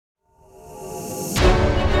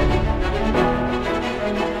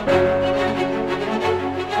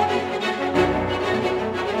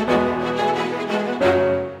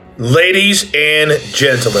Ladies and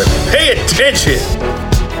gentlemen, pay attention.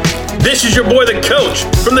 This is your boy, the coach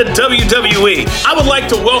from the WWE. I would like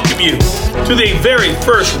to welcome you to the very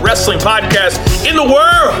first wrestling podcast in the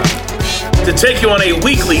world to take you on a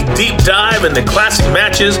weekly deep dive into classic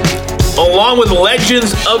matches along with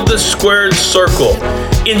legends of the squared circle.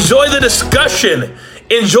 Enjoy the discussion.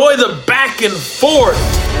 Enjoy the back and forth.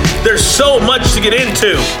 There's so much to get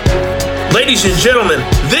into. Ladies and gentlemen,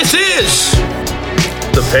 this is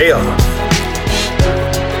the payoff.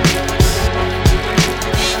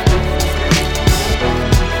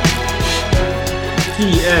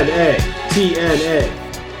 TNA.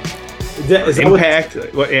 Is that Impact.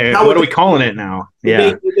 What are we calling it now?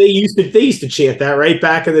 Yeah, they used to chant that right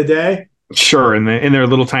back in the day. Sure, in their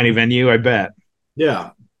little tiny venue, I bet. Yeah.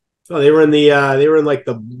 Oh, they were in like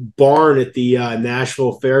the barn at the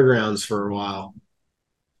Nashville Fairgrounds for a while.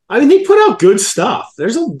 I mean, they put out good stuff.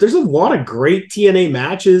 There's a lot of great TNA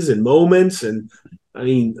matches and moments, and I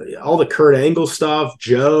mean, all the Kurt Angle stuff,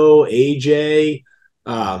 Joe, AJ,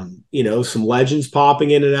 some legends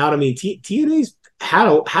popping in and out. I mean, TNA's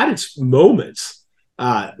had its moments,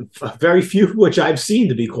 very few of which I've seen,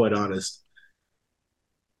 to be quite honest.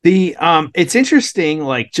 It's interesting,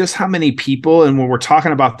 like just how many people, and when we're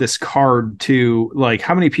talking about this card too, like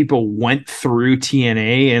how many people went through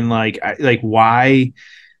TNA and like why.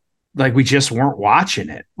 Like we just weren't watching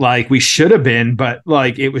it like we should have been, but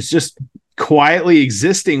like it was just quietly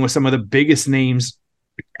existing with some of the biggest names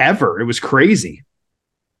ever. It was crazy.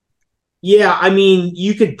 Yeah, I mean,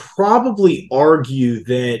 you could probably argue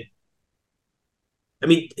that. I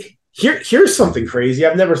mean, here's something crazy.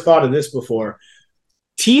 I've never thought of this before.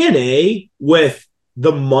 TNA, with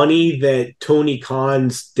the money that Tony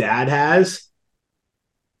Khan's dad has,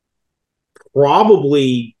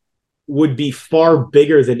 probably would be far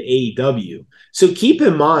bigger than AEW. So keep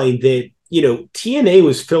in mind that, TNA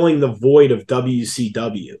was filling the void of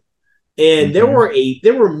WCW. And there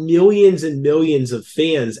were millions and millions of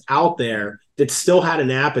fans out there that still had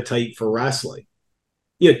an appetite for wrestling.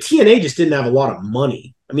 TNA just didn't have a lot of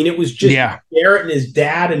money. I mean, it was just Jarrett and his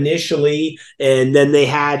dad initially, and then they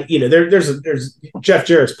had, there's Jeff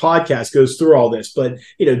Jarrett's podcast goes through all this, but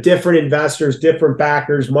different investors, different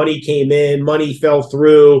backers, money came in, money fell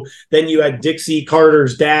through. Then you had Dixie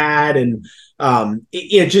Carter's dad, and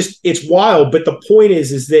it's wild. But the point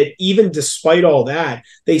is that even despite all that,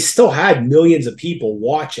 they still had millions of people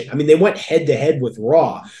watching. I mean, they went head to head with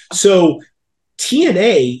Raw. So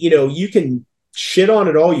TNA, you can shit on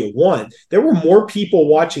it all you want. There were more people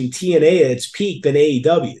watching TNA at its peak than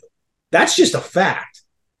AEW. That's just a fact.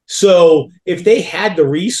 So if they had the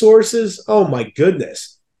resources, oh my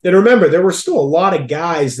goodness. And remember, there were still a lot of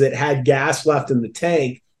guys that had gas left in the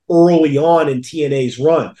tank early on in TNA's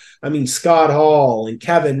run. I mean, Scott Hall and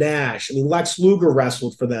Kevin Nash. I mean, Lex Luger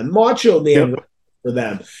wrestled for them. Macho Man for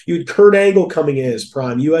them. You had Kurt Angle coming in his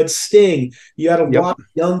prime. You had Sting. You had a lot of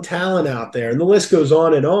young talent out there, and the list goes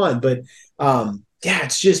on and on. But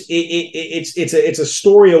it's just it's a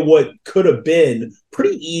story of what could have been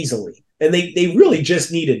pretty easily, and they really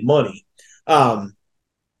just needed money. So,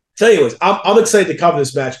 anyways, I'm excited to cover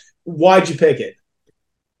this match. Why'd you pick it?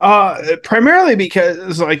 Primarily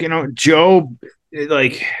because, Joe,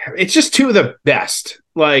 it's just two of the best.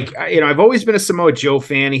 I've always been a Samoa Joe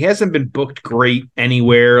fan. He hasn't been booked great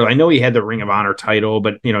anywhere. I know he had the Ring of Honor title,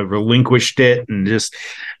 but relinquished it, and just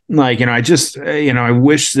I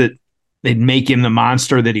wish that they'd make him the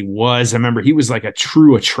monster that he was. I remember he was like a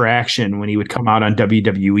true attraction when he would come out on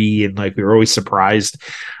WWE, and we were always surprised.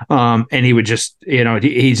 And he would just,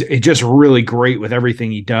 he's just really great with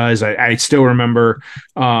everything he does. I still remember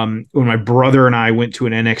when my brother and I went to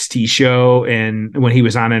an NXT show, and when he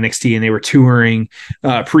was on NXT and they were touring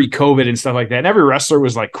pre-COVID and stuff like that. And every wrestler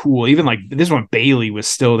was cool. Even this one, Bailey was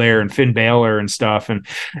still there, and Finn Balor and stuff. And,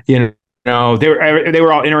 they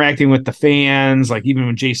were all interacting with the fans, even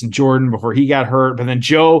when Jason Jordan before he got hurt. But then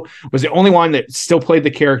Joe was the only one that still played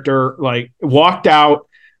the character, walked out,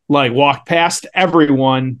 walked past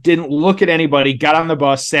everyone, didn't look at anybody, got on the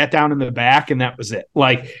bus, sat down in the back, and that was it.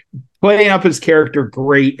 Playing up his character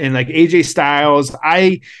great. And AJ Styles,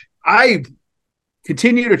 I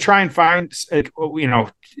continue to try and find,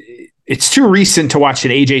 it's too recent to watch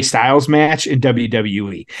an AJ Styles match in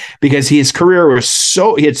WWE because he had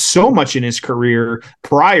so much in his career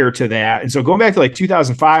prior to that. And so going back to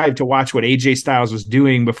 2005 to watch what AJ Styles was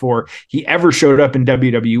doing before he ever showed up in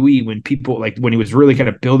WWE, when people when he was really kind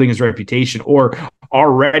of building his reputation or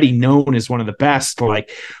already known as one of the best,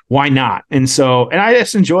 why not? And I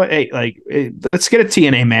just enjoy, let's get a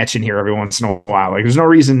TNA match in here every once in a while. There's no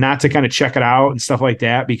reason not to kind of check it out and stuff like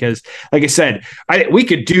that, because like I said, we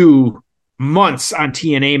could do months on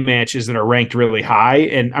TNA matches that are ranked really high,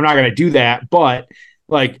 and I'm not going to do that, but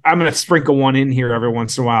like I'm going to sprinkle one in here every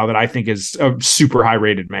once in a while that I think is a super high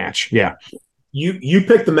rated match. Yeah. You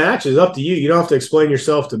pick the match. It's up to you. You don't have to explain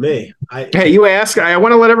yourself to me. Hey, you ask. I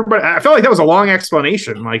want to let everybody. I felt like that was a long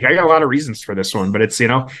explanation. Like I got a lot of reasons for this one, but it's hey,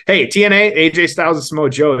 TNA, AJ Styles, and Samoa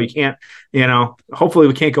Joe. You can't, hopefully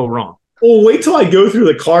we can't go wrong. Well, wait till I go through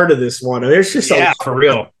the card of this one. There's just for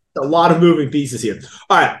real, a lot of moving pieces here.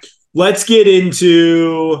 All right, let's get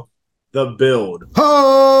into the build.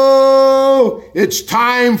 Oh, it's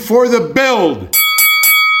time for the build.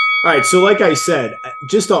 All right, so like I said,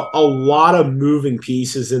 just a lot of moving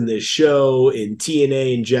pieces in this show, in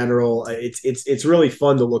TNA in general. It's really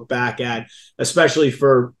fun to look back at, especially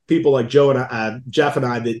for people like Joe and Jeff and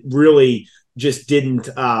I that really just didn't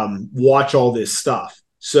watch all this stuff.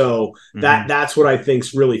 So that's what I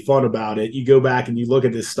think's really fun about it. You go back and you look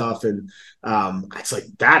at this stuff, and it's like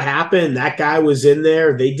that happened. That guy was in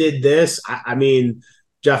there. They did this. I mean,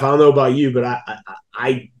 Jeff, I don't know about you, but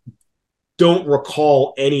I don't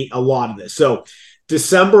recall a lot of this. So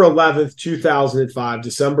December 11th,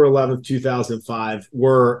 2005,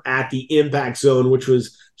 we're at the Impact Zone, which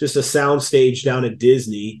was just a soundstage down at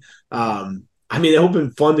Disney. I mean, it would have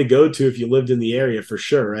been fun to go to if you lived in the area for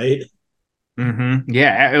sure, right?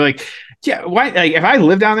 Yeah. Why? Like, if I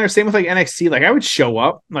lived down there, same with like NXT, like I would show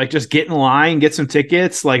up, like just get in line, get some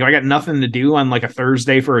tickets. Like if I got nothing to do on like a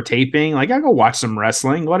Thursday for a taping, like I go watch some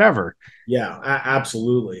wrestling, whatever. Yeah,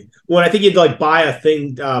 absolutely. Well, I think you'd like buy a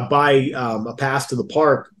pass to the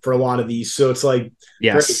park for a lot of these. So it's like,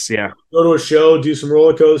 yes, great. Yeah. Go to a show, do some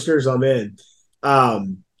roller coasters. I'm in. All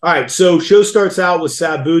right. So show starts out with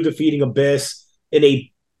Sabu defeating Abyss in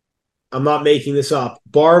I'm not making this up,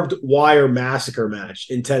 barbed wire massacre match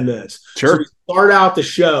in 10 minutes. Sure. So we start out the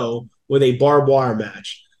show with a barbed wire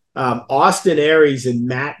match. Austin Aries and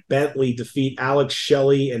Matt Bentley defeat Alex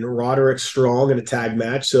Shelley and Roderick Strong in a tag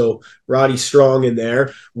match. So Roddy Strong in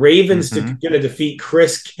there. Raven's going to defeat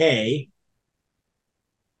Chris Canyon.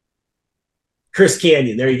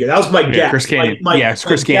 There you go. That was my guess. Chris Canyon. It's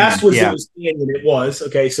Chris Canyon. Guess was it was Canyon. It was.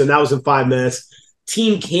 Okay, so that was in 5 minutes.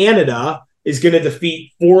 Team Canada is going to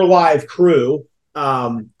defeat 4 Live Crew.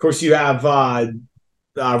 Of course, you have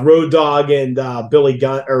Road Dogg and Billy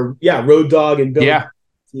Gunn, Road Dogg and Billy Gunn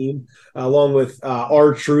team, along with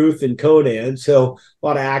R-Truth and Conan. So a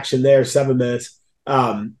lot of action there, 7 minutes.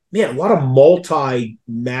 A lot of multi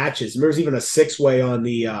matches. There's even a 6-way on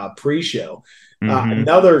the pre-show.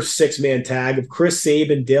 Another 6-man tag of Chris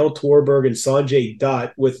Sabin, Dale Torberg, and Sanjay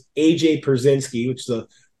Dutt with AJ Perzinski, which is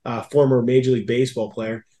a former Major League Baseball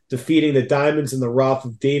player, defeating the Diamonds in the Rough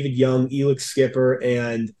of David Young, Elix Skipper,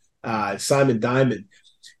 and Simon Diamond.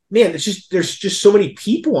 Man, there's just so many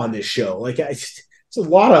people on this show. Like it's a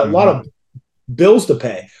lot of bills to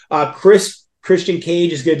pay. Christian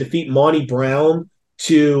Cage is going to defeat Monty Brown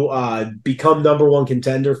to become number 1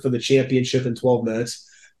 contender for the championship in 12 minutes.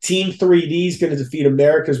 Team 3D is going to defeat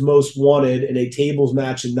America's Most Wanted in a tables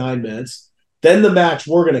match in 9 minutes. Then the match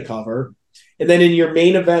we're going to cover. And then in your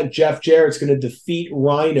main event, Jeff Jarrett's going to defeat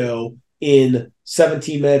Rhino in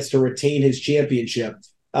 17 minutes to retain his championship.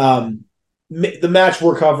 The match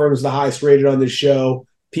we're covering is the highest rated on this show.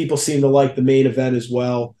 People seem to like the main event as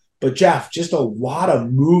well. But Jeff, just a lot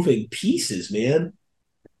of moving pieces, man.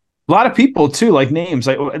 A lot of people too, like names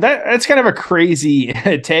like that's kind of a crazy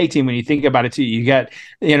tag team when you think about it too. You got,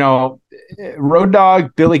 Road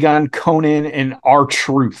Dogg, Billy Gunn, Conan, and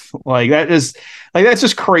R-Truth. That's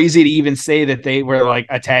just crazy to even say that they were like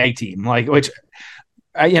a tag team. Like, which,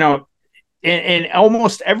 and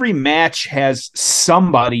almost every match has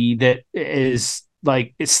somebody that is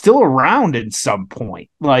like it's still around at some point.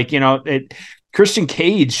 Christian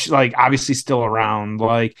Cage, like obviously still around,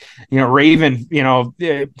 Raven,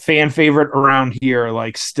 fan favorite around here,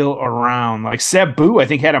 like still around, like Sabu, I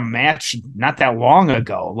think had a match not that long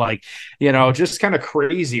ago, just kind of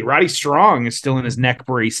crazy. Roddy Strong is still in his neck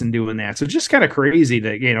brace and doing that. So just kind of crazy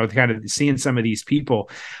to, kind of seeing some of these people.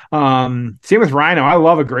 Same with Rhino. I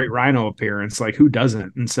love a great Rhino appearance. Like who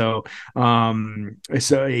doesn't? And so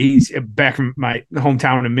he's back from my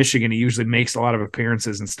hometown in Michigan. He usually makes a lot of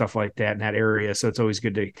appearances and stuff like that in that area. So it's always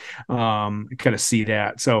good to kind of see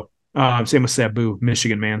that. So same with Sabu,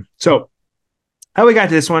 Michigan man. So How we got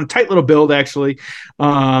to this one, tight little build actually,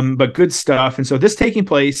 but good stuff. And so this taking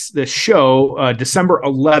place, the show, December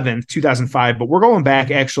 11th, 2005, but we're going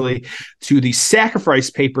back actually to the Sacrifice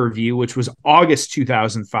pay-per-view, which was August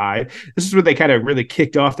 2005. This is where they kind of really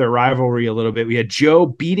kicked off their rivalry a little bit. We had Joe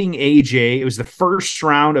beating AJ. It was the first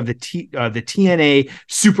round of the TNA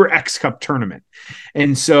Super X Cup tournament.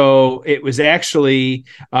 And so it was actually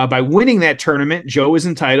by winning that tournament, Joe was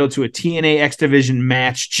entitled to a TNA X Division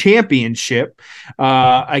match championship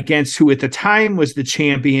against who at the time was the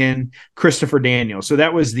champion, Christopher Daniels. So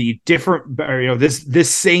that was the different, this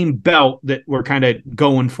same belt that we're kind of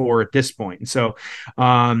going for at this point.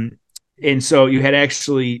 And so you had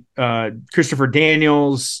actually Christopher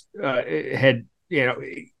Daniels had,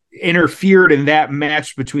 interfered in that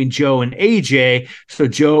match between Joe and AJ. So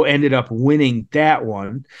Joe ended up winning that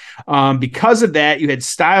one. Because of that, you had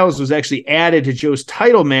Styles was actually added to Joe's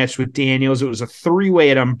title match with Daniels. It was a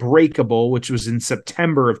 3-way at Unbreakable, which was in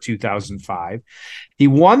September of 2005. He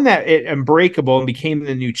won that at Unbreakable and became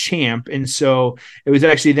the new champ. And so it was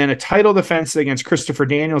actually then a title defense against Christopher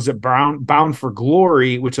Daniels at Bound for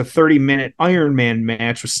Glory, which was a 30-minute Iron Man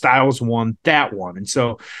match with Styles won that one. And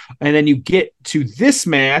then you get to this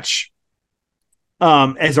match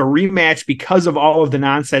as a rematch because of all of the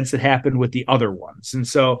nonsense that happened with the other ones. And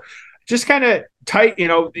so just kind of tight,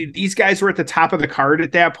 these guys were at the top of the card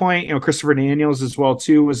at that point. Christopher Daniels as well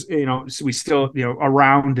too was, so we still,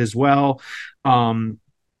 around as well. And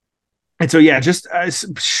so, yeah, just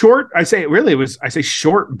short, I say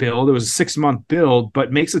short build. It was a 6-month build,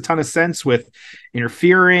 but makes a ton of sense with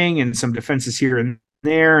interfering and some defenses here and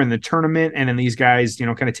there and the tournament. And then these guys,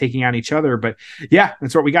 kind of taking on each other, but yeah,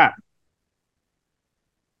 that's what we got.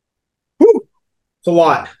 Whew. It's a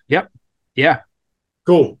lot. Yep. Yeah.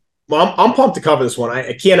 Cool. Well, I'm pumped to cover this one.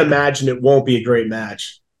 I can't imagine it won't be a great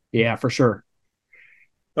match. Yeah, for sure.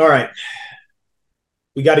 All right.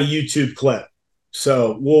 We got a YouTube clip.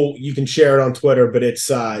 So you can share it on Twitter, but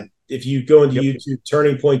it's if you go into YouTube,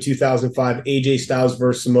 Turning Point 2005, AJ Styles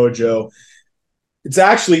versus Samoa Joe. It's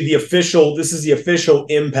actually this is the official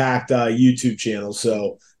Impact YouTube channel.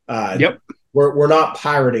 So we're not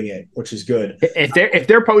pirating it, which is good. If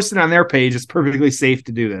they're posting on their page, it's perfectly safe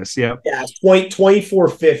to do this. Yep. Yeah,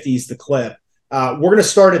 2450 is the clip. We're gonna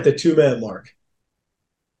start at the 2-minute mark.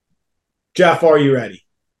 Jeff, are you ready?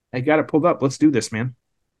 I got it pulled up. Let's do this, man.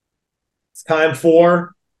 It's time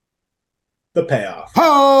for the payoff.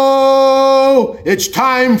 Oh, it's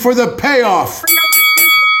time for the payoff.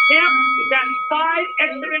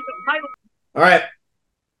 All right.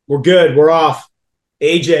 We're good. We're off.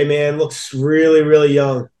 AJ, man, looks really, really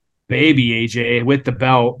young. Baby AJ with the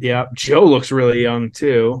belt. Yeah. Joe looks really young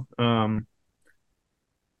too. But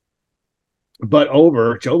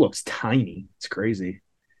Joe looks tiny. It's crazy.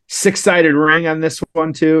 6-sided ring on this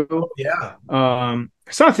one too. Oh, yeah. I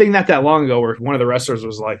saw a thing not that long ago where one of the wrestlers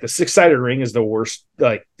was like, the 6-sided ring is the worst.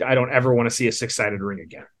 Like, I don't ever want to see a 6-sided ring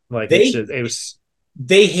again. Like they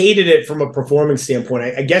hated it from a performance standpoint.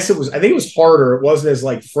 I think it was harder. It wasn't as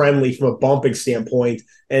like friendly from a bumping standpoint.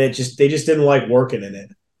 And they just didn't like working in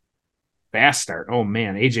it. Fast start. Oh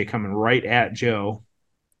man. AJ coming right at Joe.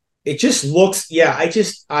 It just looks, I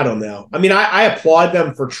don't know. I mean, I applaud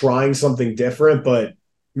them for trying something different, but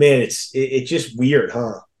man, it's just weird,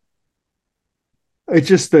 huh? It's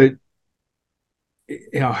just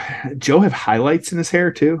Joe have highlights in his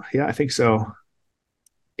hair too. Yeah, I think so.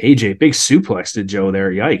 AJ, big suplex to Joe there.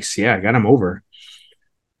 Yikes. Yeah, I got him over.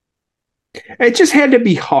 It just had to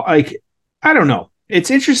be like, I don't know. It's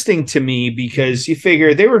interesting to me because you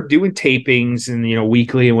figure they were doing tapings and,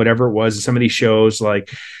 weekly and whatever it was, some of these shows, like,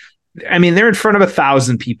 I mean, they're in front of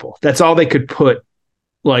 1,000 people. That's all they could put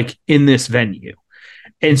like in this venue.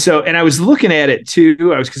 And I was looking at it too.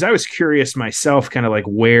 Because I was curious myself, kind of like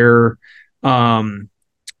where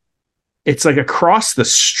it's like across the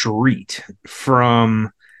street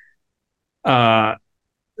from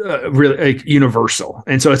really like Universal.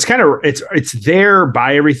 And so it's kind of it's there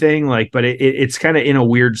by everything, like, but it's kind of in a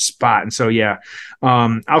weird spot. And so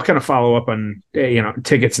I'll kind of follow up on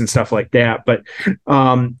tickets and stuff like that. But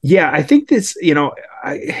I think this,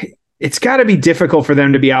 it's got to be difficult for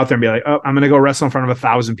them to be out there and be like, oh, I'm going to go wrestle in front of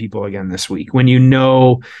 1,000 people again this week. When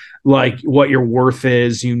like what your worth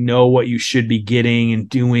is, what you should be getting and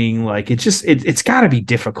doing. Like it's got to be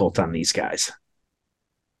difficult on these guys.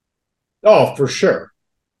 Oh, for sure.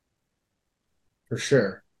 For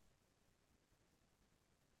sure.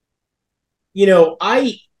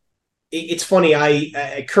 It's funny.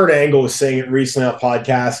 Kurt Angle was saying it recently on a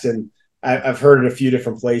podcast, and I've heard it a few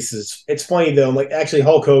different places. It's funny though. Like actually,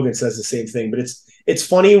 Hulk Hogan says the same thing, but it's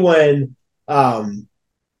funny when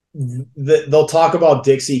they'll talk about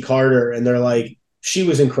Dixie Carter and they're like, she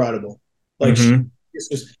was incredible. Like Mhm. this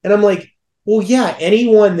was, and I'm like, well, yeah,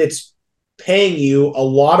 anyone that's paying you a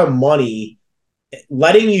lot of money,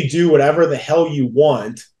 letting you do whatever the hell you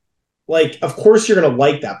want, like, of course you're gonna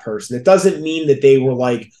like that person. It doesn't mean that they were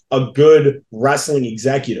like a good wrestling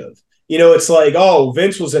executive. It's like, oh,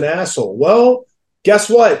 Vince was an asshole. Well, guess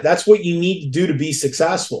what? That's what you need to do to be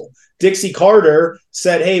successful. Dixie Carter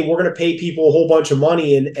said, hey, we're going to pay people a whole bunch of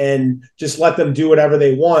money and just let them do whatever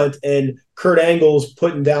they want. And Kurt Angle's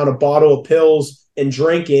putting down a bottle of pills and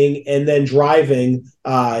drinking and then driving,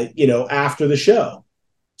 after the show.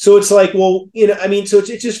 So it's like, well, I mean, so it's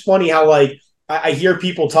just funny how like I hear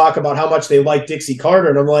people talk about how much they like Dixie Carter,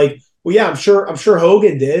 and I'm like, well, yeah, I'm sure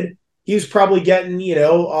Hogan did. He was probably getting,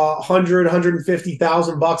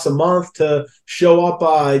 150,000 bucks a month to show up,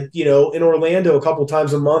 in Orlando a couple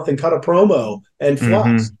times a month and cut a promo and flex.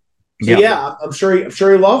 Mhm. So Yeah. yeah, I'm sure he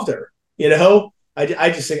loved her. I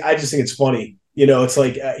just think it's funny. It's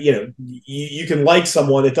like, you can like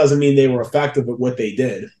someone. It doesn't mean they were effective at what they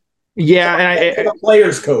did. Yeah, and Like a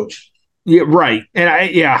player's coach. yeah, right.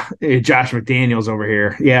 And Josh McDaniels over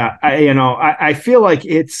here. Yeah, I feel like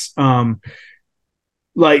it's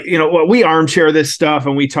like, we armchair this stuff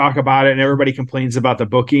and we talk about it and everybody complains about the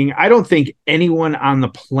booking. I don't think anyone on the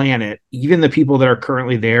planet, even the people that are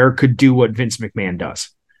currently there, could do what Vince McMahon does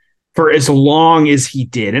for as long as he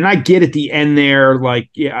did. And I get at the end there, like,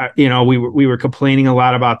 yeah, we were complaining a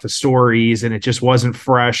lot about the stories and it just wasn't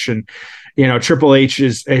fresh. And, Triple H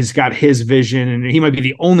has got his vision and he might be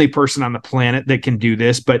the only person on the planet that can do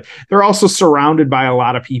this, but they're also surrounded by a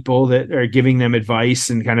lot of people that are giving them advice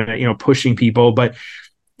and kind of, pushing people. But,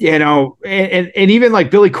 and even like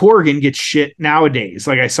Billy Corgan gets shit nowadays.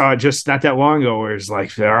 Like I saw it just not that long ago where it's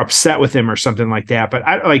like they're upset with him or something like that. But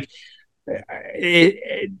I like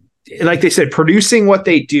like they said, producing what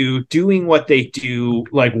they do, doing what they do,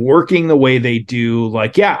 like working the way they do.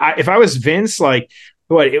 Like, yeah, if I was Vince, like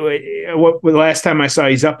what the last time I saw,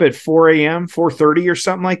 he's up at 4 a.m., 4:30 or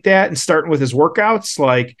something like that, and starting with his workouts.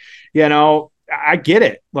 Like, I get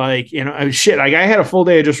it. Like, shit, like I had a full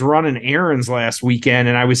day of just running errands last weekend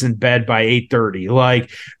and I was in bed by 8:30.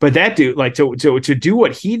 Like, but that dude, like to do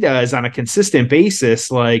what he does on a consistent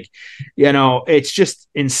basis, like, it's just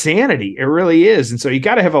insanity. It really is. And so you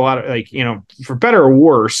got to have a lot of like, for better or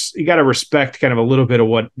worse, you got to respect kind of a little bit of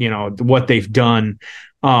what they've done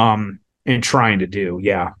and trying to do.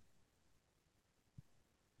 Yeah.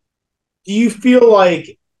 Do you feel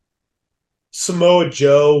like Samoa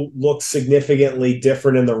Joe looks significantly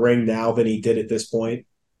different in the ring now than he did at this point?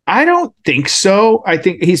 I don't think so. I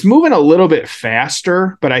think he's moving a little bit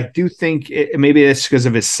faster, but I do think maybe it's because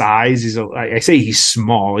of his size. I say he's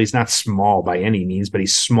small. He's not small by any means, but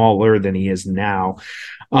he's smaller than he is now.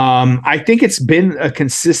 I think it's been a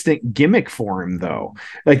consistent gimmick for him, though.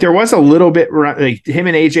 Like there was a little bit, like him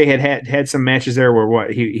and AJ had some matches there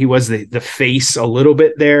where he was the face a little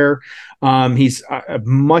bit there. He's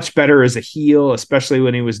much better as a heel, especially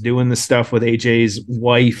when he was doing the stuff with AJ's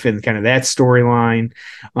wife and kind of that storyline.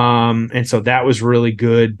 And so that was really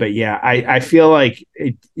good. But yeah, I feel like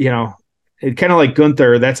it kind of like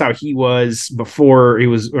Gunther. That's how he was before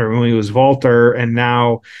when he was Walter, and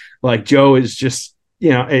now like Joe is just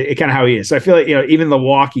it kind of how he is. So I feel like even the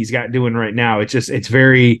walk he's got doing right now, it's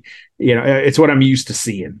very it's what I'm used to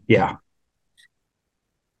seeing. Yeah.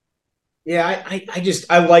 Yeah,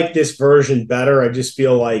 I like this version better. I just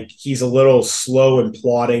feel like he's a little slow and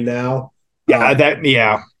plodding now.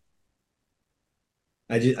 Yeah.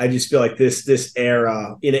 I just feel like this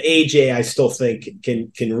era, AJ, I still think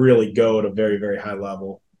can really go at a very, very high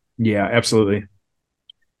level. Yeah, absolutely.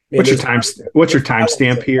 What's your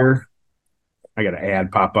timestamp here? I got an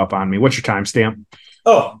ad pop up on me. What's your timestamp?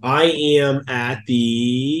 Oh, I am at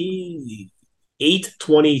the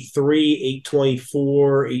 8:23,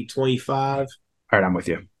 8:24, 8:25. All right, I'm with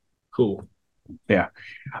you. Cool. Yeah.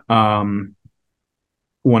 One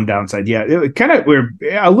downside. Yeah. We're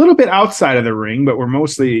a little bit outside of the ring, but we're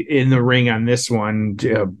mostly in the ring on this one.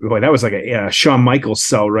 Boy, that was like a Shawn Michaels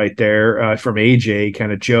sell right there from AJ.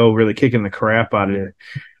 Kind of Joe really kicking the crap out of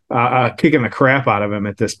him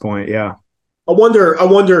at this point. Yeah. I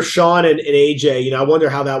wonder Shawn and AJ, I wonder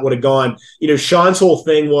how that would have gone. Shawn's whole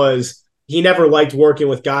thing was he never liked working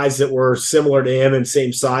with guys that were similar to him and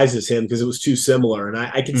same size as him because it was too similar. And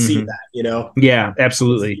I could see that, Yeah,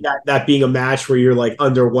 absolutely. That being a match where you're like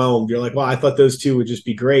underwhelmed. You're like, well, I thought those two would just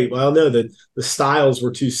be great. Well, no, the styles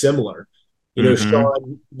were too similar.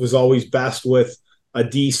 Shawn was always best with a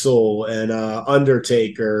Diesel and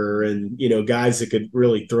Undertaker and, guys that could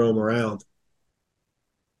really throw him around.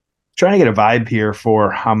 Trying to get a vibe here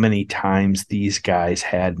for how many times these guys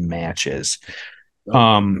had matches.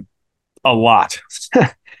 a lot.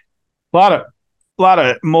 a lot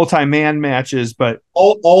of multi-man matches, but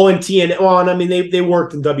all in TNA. Well, and I mean they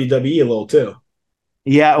worked in WWE a little too.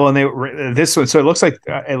 Yeah, well, and this one, so it looks like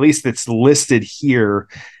at least it's listed here.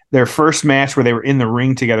 Their first match where they were in the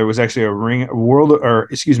ring together was actually it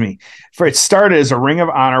started as a Ring of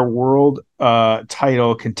Honor World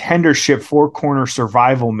title contendership 4-corner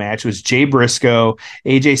survival match. It was Jay Briscoe,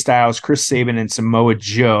 AJ Styles, Chris Sabin, and Samoa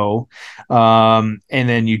Joe. And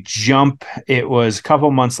then it was a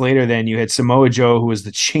couple months later, then you had Samoa Joe, who was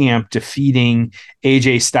the champ, defeating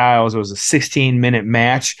AJ Styles. It was a 16-minute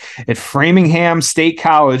match at Framingham State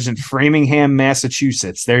College in Framingham,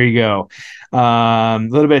 Massachusetts. There you go. A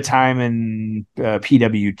little bit of time in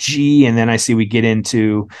PWG, and then I see we get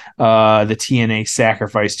into the TNA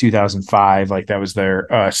Sacrifice 2005. Like that was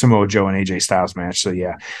their Samoa Joe and AJ Styles match. So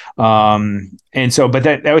yeah, and so but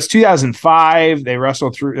that was 2005. They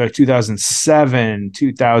wrestled through 2007,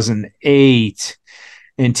 2008.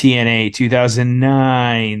 In TNA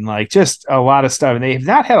 2009, like just a lot of stuff. And they have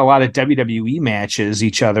not had a lot of WWE matches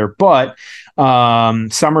each other, but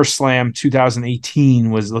SummerSlam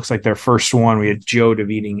 2018 looks like their first one. We had Joe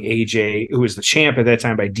defeating AJ, who was the champ at that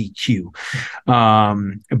time, by DQ.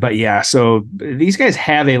 But yeah, so these guys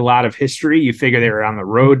have a lot of history. You figure they were on the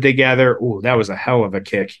road together. Oh, that was a hell of a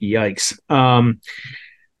kick. Yikes. Kind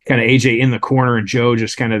of AJ in the corner and Joe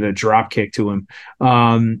just kind of the drop kick to him.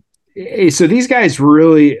 So these guys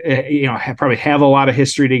really, probably have a lot of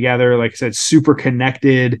history together. Like I said, super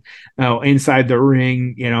connected inside the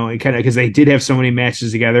ring, kind of because they did have so many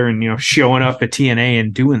matches together and, showing up at TNA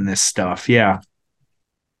and doing this stuff. Yeah.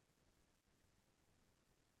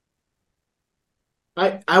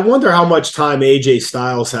 I wonder how much time AJ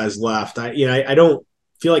Styles has left. I don't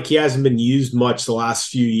feel like he hasn't been used much the last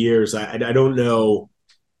few years. I don't know.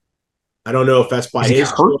 I don't know if that's by his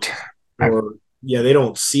hurt or they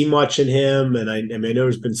don't see much in him. And I know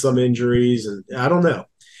there's been some injuries and I don't know.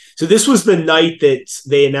 So this was the night that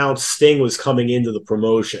they announced Sting was coming into the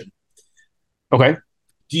promotion. Okay.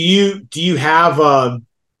 Do you have like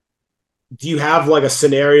a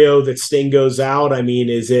scenario that Sting goes out? I mean,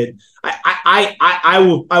 is it,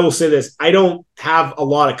 I will say this. I don't have a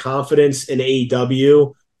lot of confidence in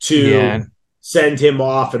AEW to send him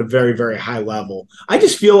off at a very, very high level. I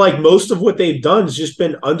just feel like most of what they've done has just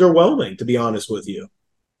been underwhelming, to be honest with you.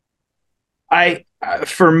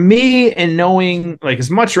 For me, and knowing like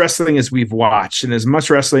as much wrestling as we've watched and as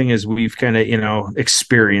much wrestling as we've kind of,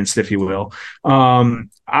 experienced, if you will,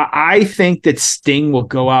 I think that Sting will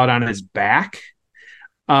go out on his back.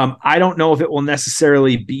 I don't know if it will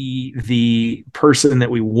necessarily be the person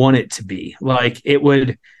that we want it to be. Like it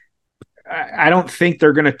would, I don't think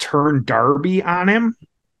they're going to turn Darby on him.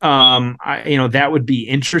 That would be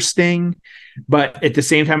interesting, but at the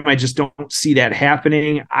same time, I just don't see that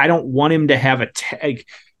happening. I don't want him to have a tag.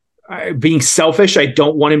 Being selfish, I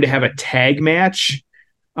don't want him to have a tag match.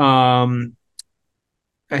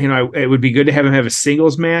 It would be good to have him have a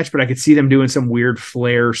singles match, but I could see them doing some weird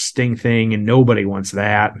Flair Sting thing, and nobody wants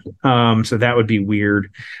that. So that would be weird.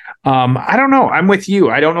 I don't know. I'm with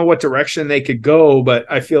you. I don't know what direction they could go, but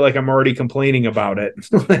I feel like I'm already complaining about it.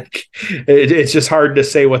 Like it's just hard to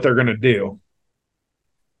say what they're going to do.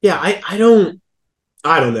 Yeah, I don't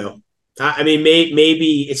know. I mean,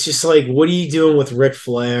 maybe it's just like, what are you doing with Ric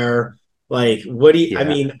Flair? Like, what do you? Yeah. I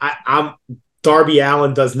mean, I'm Darby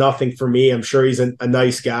Allin does nothing for me. I'm sure he's a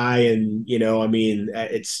nice guy, and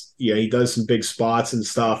it's he does some big spots and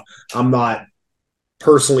stuff. I'm not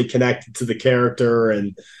personally connected to the character,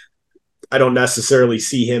 and I don't necessarily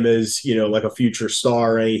see him as like a future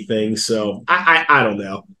star or anything. So I don't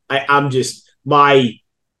know. I'm just my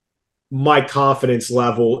confidence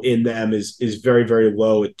level in them is very, very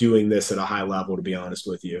low at doing this at a high level, to be honest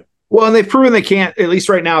with you. Well, and they've proven they can't, at least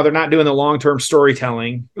right now, they're not doing the long-term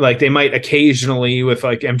storytelling. Like they might occasionally with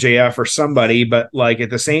like MJF or somebody, but like at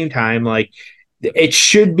the same time, like it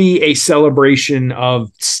should be a celebration of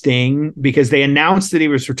Sting because they announced that he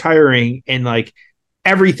was retiring and like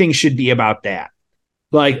everything should be about that.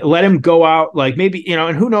 Like let him go out, like maybe,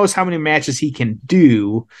 and who knows how many matches he can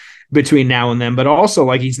do between now and then, but also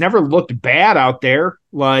like he's never looked bad out there.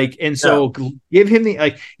 Like, and so give him the,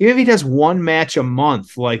 like, even if he does one match a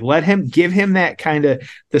month, like give him that kind of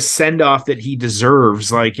the send off that he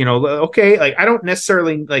deserves. Like, okay. Like I don't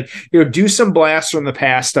necessarily like, do some blasts from the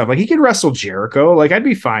past stuff. Like he could wrestle Jericho. Like I'd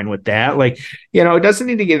be fine with that. Like, it doesn't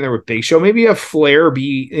need to get in there with Big Show. Maybe a Flair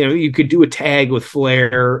you could do a tag with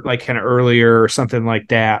Flair, like kind of earlier or something like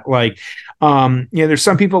that. Like, There's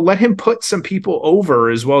some people, let him put some people over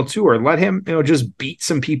as well too, or let him, just beat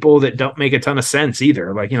some people that don't make a ton of sense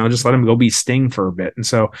either. Like, just let him go be Sting for a bit. And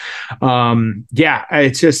so,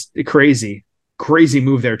 it's just crazy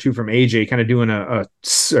move there too from AJ, kind of doing or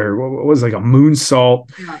what was like a moonsault,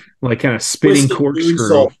 like kind of spinning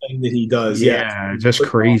corkscrew thing that he does. Yeah, just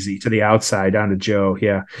crazy to the outside down to Joe.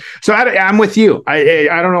 Yeah, so I'm with you. I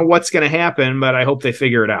don't know what's going to happen, but I hope they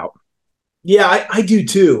figure it out. Yeah, I do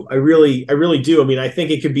too. I really do. I mean, I think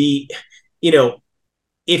it could be,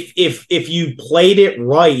 if you played it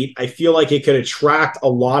right, I feel like it could attract a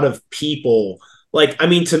lot of people. Like, I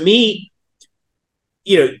mean, to me,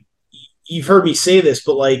 you've heard me say this,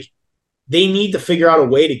 but like, they need to figure out a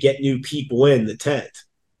way to get new people in the tent.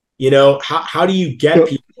 How do you get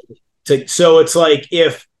people to? So it's like,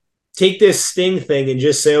 if take this Sting thing and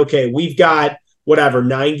just say, okay, we've got whatever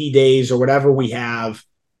 90 days or whatever we have,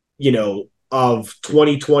 of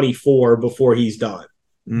 2024 before he's done.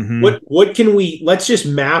 Mm-hmm. What can let's just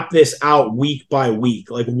map this out week by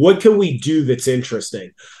week. Like, what can we do that's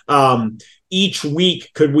interesting? Each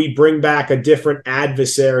week, could we bring back a different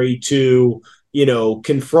adversary to,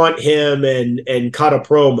 confront him and cut a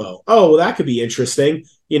promo? Oh, well, that could be interesting.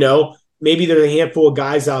 Maybe there's a handful of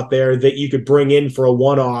guys out there that you could bring in for a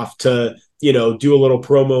one-off to, do a little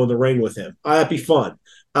promo in the ring with him. That'd be fun.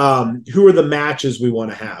 Who are the matches we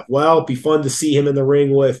want to have? Well, it'd be fun to see him in the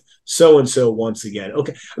ring with so-and-so once again.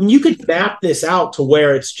 Okay. I mean, you could map this out to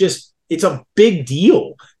where it's a big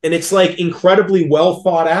deal and it's like incredibly well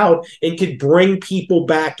thought out and could bring people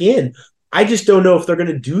back in. I just don't know if they're going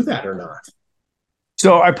to do that or not.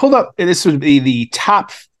 So I pulled up, this would be the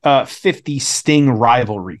top 50 Sting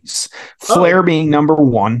rivalries. Flair being number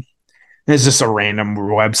 1. It's just a random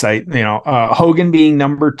website, Hogan being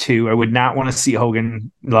number 2. I would not want to see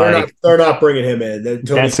Hogan. They're not bringing him in.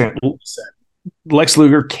 That's it. Lex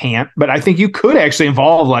Luger can't, but I think you could actually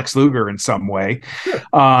involve Lex Luger in some way.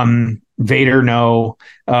 Sure. Vader, no.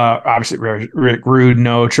 Obviously, Rick Rude,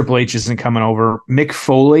 no. Triple H isn't coming over. Mick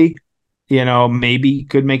Foley, maybe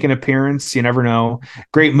could make an appearance. You never know.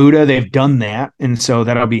 Great Muta, they've done that, and so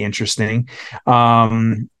that'll be interesting.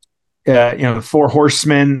 The Four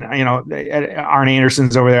Horsemen, Arn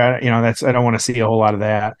Anderson's over there. I don't want to see a whole lot of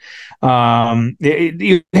that.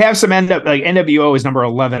 You have some NWO is number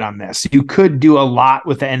 11 on this. You could do a lot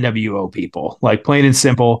with the NWO people, like plain and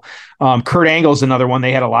simple. Kurt Angle's another one.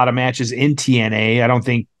 They had a lot of matches in TNA. I don't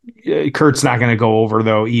think Kurt's not going to go over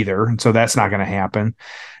though either. And so that's not going to happen.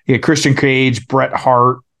 Christian Cage, Bret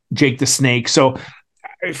Hart, Jake the Snake. So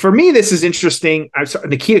for me, this is interesting. I saw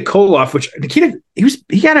Nikita Koloff,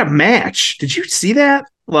 he got a match. Did you see that?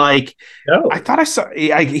 Like, no. I thought I saw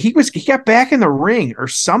he got back in the ring or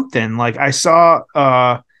something. Like I saw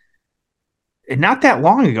not that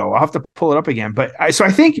long ago. I'll have to pull it up again. But I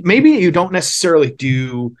think maybe you don't necessarily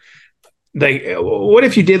do like, what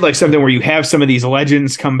if you did like something where you have some of these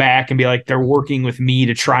legends come back and be like, they're working with me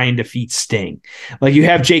to try and defeat Sting. Like you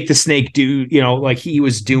have Jake the Snake do, like he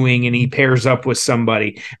was doing, and he pairs up with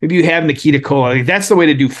somebody. Maybe you have Nikita Koloff. Like, that's the way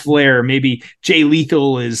to do Flair. Maybe Jay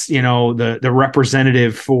Lethal is, the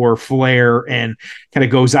representative for Flair and kind of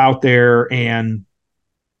goes out there and,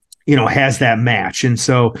 has that match. And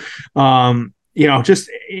so, just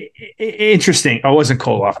interesting. Oh, it wasn't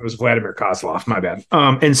Koloff. It was Vladimir Kozlov. My bad.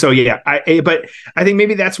 And so, but I think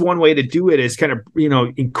maybe that's one way to do it is kind of,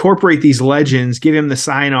 incorporate these legends, give him the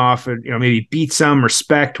sign off and, maybe beat some,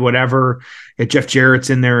 respect, whatever. Jeff Jarrett's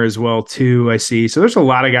in there as well too. I see. So there's a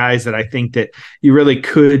lot of guys that I think that you really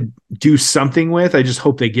could do something with. I just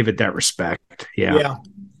hope they give it that respect. Yeah.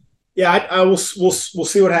 I will. We'll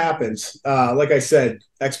see what happens. Like I said,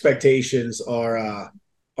 expectations are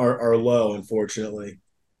low, unfortunately.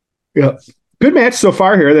 Yeah. Good match so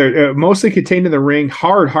far here. They're mostly contained in the ring.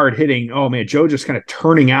 Hard hitting. Oh, man. Joe just kind of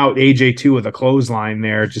turning out AJ too with a clothesline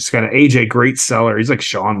there. Just kind of AJ, great seller. He's like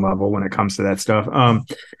Shawn level when it comes to that stuff.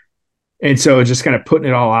 And so just kind of putting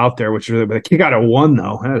it all out there, which really, but the kick out of 1,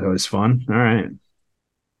 though. That was fun. All right.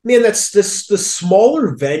 Man, that's the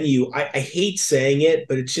smaller venue. I hate saying it,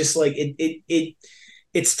 but it's just like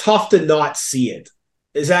it's tough to not see it.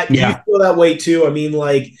 Is that, do you feel that way too? I mean,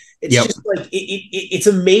 like, it's just like, it's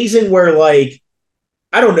amazing where, like,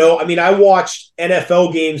 I don't know. I mean, I watched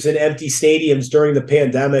NFL games in empty stadiums during the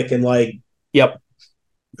pandemic and like,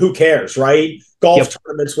 who cares, right? Golf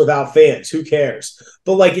tournaments without fans, who cares?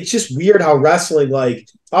 But like, it's just weird how wrestling, like,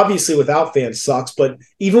 obviously without fans sucks, but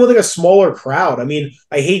even with like a smaller crowd, I mean,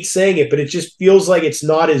 I hate saying it, but it just feels like it's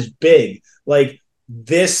not as big. Like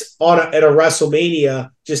this at a WrestleMania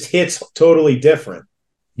just hits totally different.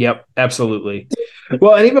 Yep, absolutely.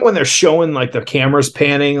 Well, and even when they're showing like the cameras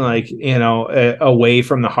panning, like, away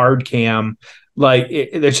from the hard cam, like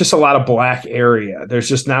there's just a lot of black area. There's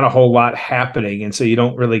just not a whole lot happening. And so you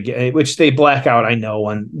don't really get, which they black out, I know,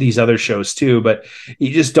 on these other shows too, but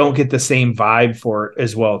you just don't get the same vibe for it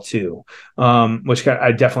as well too, which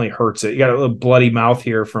I definitely hurts it. You got a little bloody mouth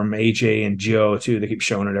here from AJ and Joe too. They keep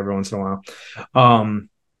showing it every once in a while.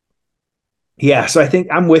 Yeah, so I think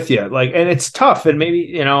I'm with you. Like, and it's tough, and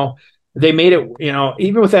maybe they made it.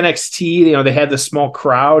 Even with NXT, they had the small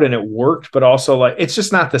crowd and it worked, but also like it's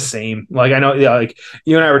just not the same. Like I know, like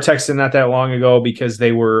you and I were texting not that long ago because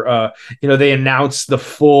they were, they announced the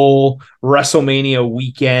full WrestleMania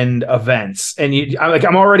weekend events, and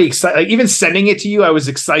I'm already excited. Like even sending it to you, I was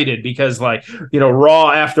excited because like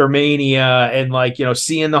Raw after Mania and like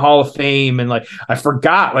seeing the Hall of Fame, and like I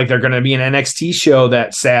forgot like they're going to be an NXT show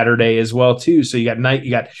that Saturday as well too. So you got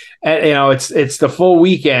it's the full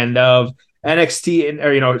weekend of NXT and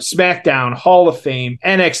SmackDown, Hall of Fame,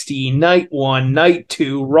 NXT, night 1, night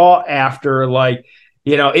 2, Raw after, like,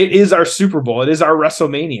 it is our Super Bowl. It is our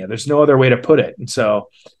WrestleMania. There's no other way to put it. And so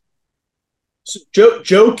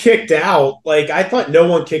Joe kicked out. Like I thought no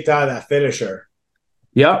one kicked out of that finisher.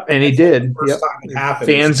 Yep, and he did. Yep.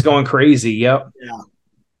 Fans going crazy. Yep. Yeah.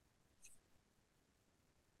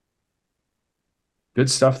 Good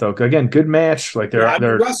stuff though. Again, good match. Like they're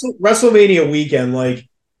WrestleMania weekend. Like,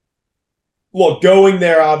 look, going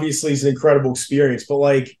there obviously is an incredible experience, but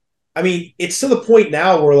like, I mean, it's to the point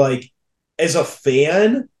now where like, as a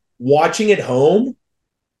fan watching at home,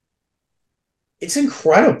 it's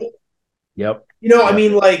incredible. Yep. I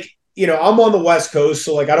mean, like, I'm on the West Coast,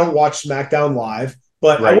 so like I don't watch SmackDown live,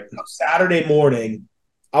 but right. I wake up Saturday morning,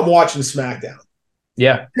 I'm watching SmackDown.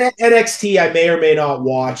 Yeah. NXT, I may or may not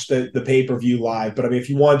watch the pay-per-view live, but I mean, if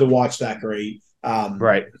you wanted to watch that, great.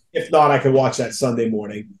 Right. If not, I could watch that Sunday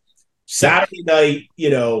morning. Saturday night,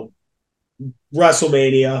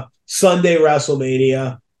 WrestleMania, Sunday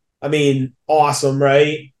WrestleMania. I mean, awesome,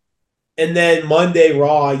 right? And then Monday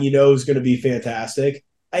Raw, is going to be fantastic.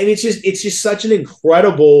 I mean, it's just such an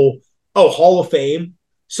incredible Hall of Fame.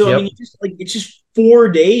 So yep. I mean, it's just 4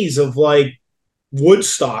 days of like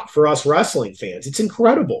Woodstock for us wrestling fans. It's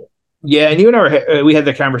incredible. Yeah, and you and I we had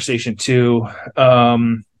the conversation too.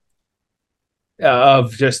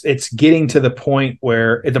 Of just it's getting to the point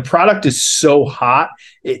where the product is so hot,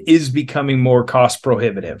 it is becoming more cost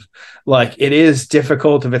prohibitive. Like it is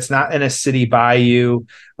difficult if it's not in a city by you.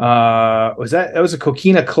 That was a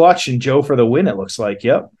Coquina clutch and Joe for the win, it looks like.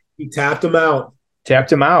 Yep. He tapped him out.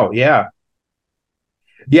 Yeah.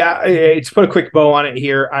 Yeah, to put a quick bow on it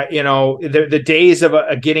here, the days of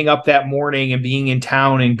getting up that morning and being in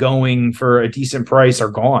town and going for a decent price are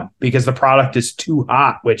gone because the product is too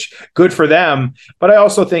hot, which good for them. But I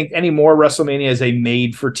also think anymore WrestleMania is a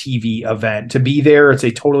made-for-TV event. To be there, it's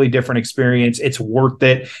a totally different experience. It's worth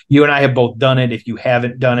it. You and I have both done it. If you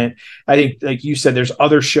haven't done it, I think, like you said, there's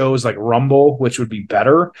other shows like Rumble, which would be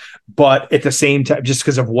better. But at the same time, just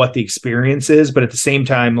because of what the experience is, but at the same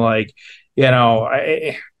time, like,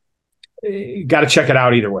 I got to check it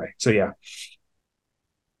out either way. So yeah.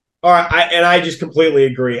 All right, I just completely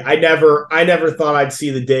agree. I never thought I'd see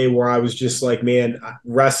the day where I was just like, man,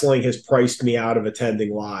 wrestling has priced me out of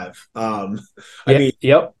attending live. I mean,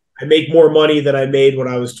 yep. I make more money than I made when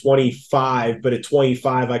I was 25, but at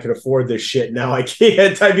 25 I could afford this shit. Now I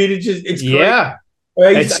can't. I mean, it's crazy. Yeah,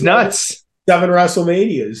 it's nuts. 7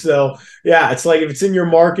 WrestleManias. So yeah, it's like if it's in your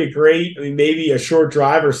market, great. I mean, maybe a short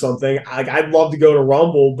drive or something. I'd love to go to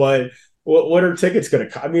Rumble, but what are tickets going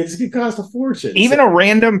to cost? I mean, it's going to cost a fortune. Even a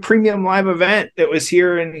random premium live event that was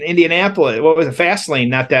here in Indianapolis. What was it? Fastlane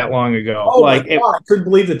not that long ago. Oh like my God, I couldn't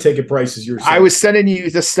believe the ticket prices you're saying. I was sending you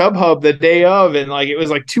the StubHub the day of, and like it was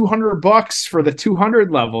like $200 for the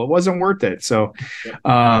 200 level. It wasn't worth it. So we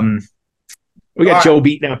got Joe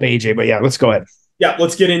beating up AJ, but yeah, let's go ahead. Yeah,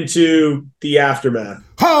 let's get into the aftermath.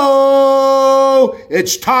 Ho!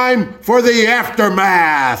 It's time for the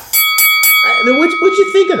aftermath. I mean, what'd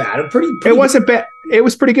you think of that? It wasn't bad. It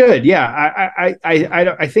was pretty good. Yeah,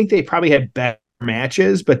 I think they probably had better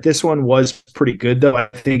matches, but this one was pretty good though. I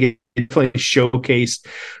think it definitely showcased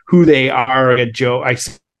who they are. Joe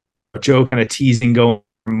kind of teasing going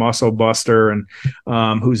Muscle Buster and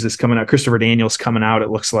who's this coming out? Christopher Daniels coming out,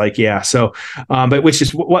 it looks like. Yeah. So but which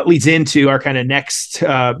is what leads into our kind of next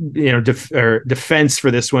defense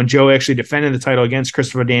for this one. Joe actually defended the title against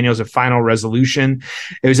Christopher Daniels at Final Resolution.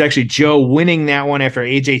 It was actually Joe winning that one after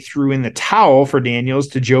AJ threw in the towel for Daniels,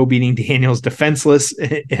 to Joe beating Daniels senseless,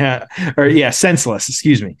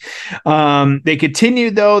 excuse me. They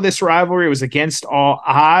continued though this rivalry. It was against all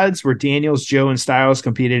odds, where Daniels, Joe, and Styles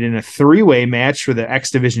competed in a 3-way match for the X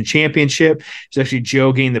X Division Championship. It's actually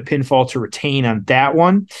Joe gained the pinfall to retain on that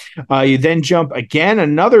one. You then jump again,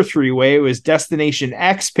 another three-way. It was Destination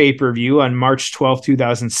X pay-per-view on March 12,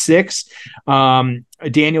 2006.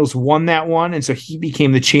 Daniels won that one, and so he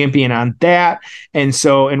became the champion on that. And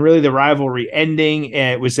really the rivalry ending,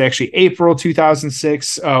 it was actually April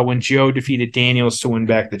 2006 when Joe defeated Daniels to win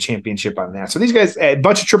back the championship on that. So these guys, a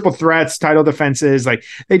bunch of triple threats, title defenses, like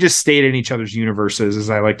they just stayed in each other's universes, as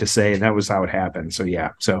I like to say, and that was how it happened. So yeah.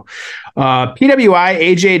 So PWI,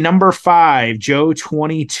 AJ number 5, Joe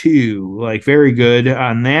 22, like very good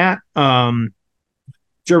on that.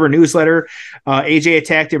 Observer newsletter. AJ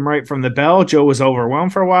attacked him right from the bell. Joe was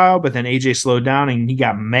overwhelmed for a while, but then AJ slowed down and he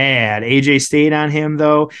got mad. AJ stayed on him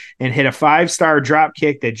though and hit a 5-star drop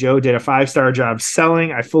kick that Joe did a 5-star job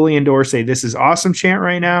selling. I fully endorse a "this is awesome" chant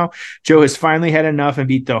right now. Joe has finally had enough and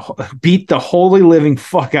beat the holy living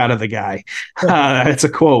fuck out of the guy. That's a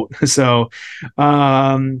quote. So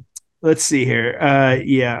let's see here.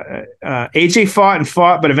 AJ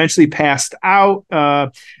fought, but eventually passed out.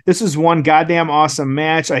 This was one goddamn awesome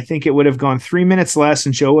match. I think it would have gone 3 minutes less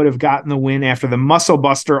and Joe would have gotten the win after the muscle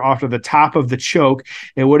buster off of the top of the choke.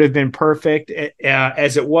 It would have been perfect.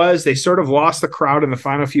 As it was, they sort of lost the crowd in the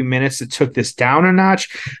final few minutes. It took this down a notch.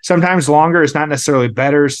 Sometimes longer is not necessarily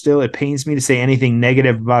better. Still, it pains me to say anything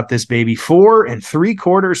negative about this baby. 4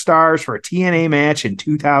 3/4 stars for a TNA match in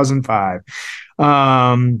 2005.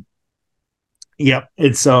 Yep.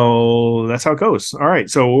 So that's how it goes. All right.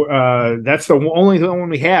 So that's the only one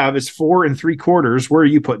we have is 4 3/4. Where are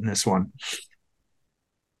you putting this one?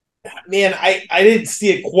 Man, I didn't see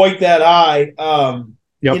it quite that high.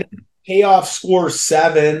 Payoff score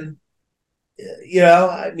 7.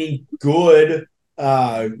 I mean, good,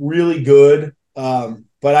 really good.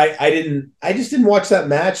 But I just didn't watch that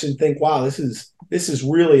match and think, wow, this is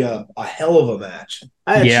really a hell of a match.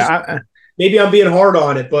 Maybe I'm being hard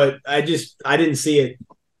on it, but I didn't see it.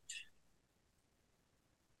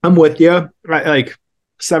 I'm with you. Right, like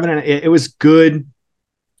 7, and it was good.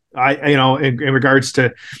 In regards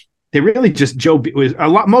to, they really just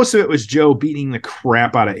most of it was Joe beating the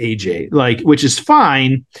crap out of AJ, like, which is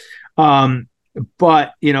fine.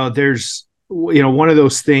 But there's one of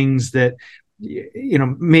those things that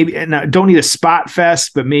maybe don't need a spot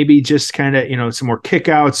fest, but maybe just kind of, some more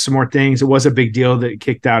kickouts, some more things. It was a big deal that it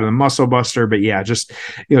kicked out of the muscle buster, but yeah, just,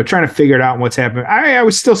 trying to figure it out and what's happening. I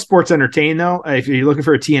was still sports entertained though. If you're looking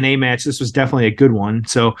for a TNA match, this was definitely a good one.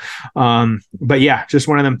 So, but yeah, just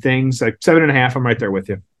one of them things, like 7.5. I'm right there with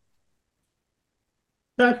you.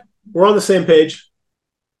 Okay. We're on the same page.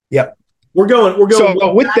 Yep. We're going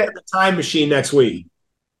with back in the time machine next week.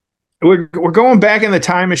 We're going back in the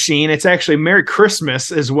time machine. It's actually Merry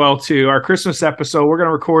Christmas as well, too. Our Christmas episode, we're going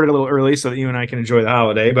to record it a little early so that you and I can enjoy the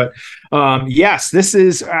holiday. But yes, this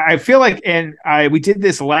is, I feel like, and we did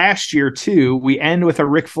this last year, too. We end with a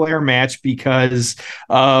Ric Flair match because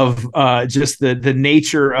of just the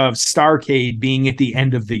nature of Starrcade being at the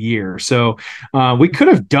end of the year. So we could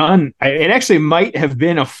have done, it actually might have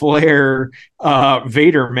been a Flair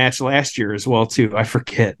Vader match last year as well, too. I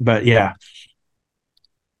forget, but yeah.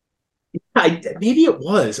 Maybe it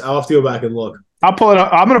was. I'll have to go back and look. I'll pull it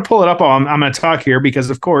up. I'm going to pull it up. I'm going to talk here because,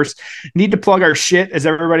 of course, need to plug our shit as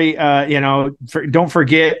everybody, don't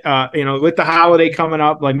forget, with the holiday coming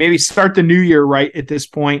up, like maybe start the new year right at this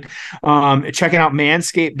point. Checking out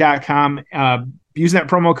manscaped.com. Using that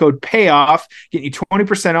promo code PAYOFF, getting you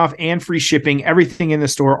 20% off and free shipping, everything in the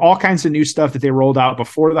store, all kinds of new stuff that they rolled out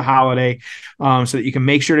before the holiday, so that you can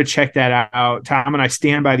make sure to check that out. Tom and I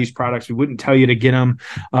stand by these products. We wouldn't tell you to get them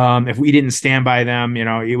if we didn't stand by them.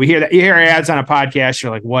 You hear ads on a podcast,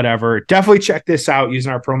 you're like, whatever. Definitely check this out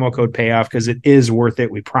using our promo code PAYOFF because it is worth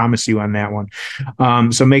it. We promise you on that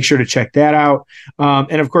one. So make sure to check that out.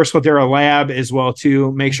 And of course, Caldera Lab as well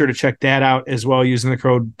too. Make sure to check that out as well using the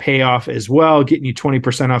code PAYOFF as well. Getting you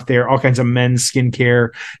 20% off there, all kinds of men's skincare,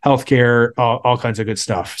 healthcare, all kinds of good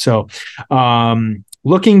stuff. So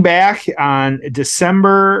looking back on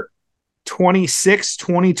December 26,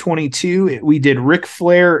 2022, we did Ric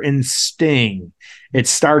Flair and Sting.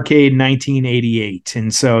 It's Starrcade 1988.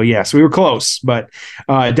 And so, yes, we were close, but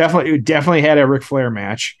definitely had a Ric Flair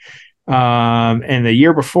match. And the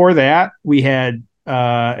year before that, we had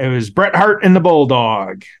it was Bret Hart and the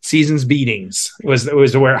Bulldog. Seasons Beatings was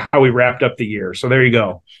how we wrapped up the year. So there you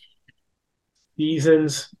go.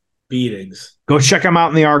 Seasons Beatings. Go check them out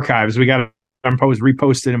in the archives. We got them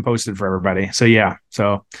reposted and posted for everybody. So yeah,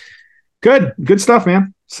 so good stuff,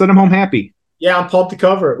 man. Send them home happy. Yeah, I'm pumped to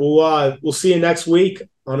cover it. We'll see you next week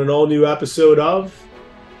on an all new episode of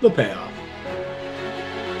The Payoff.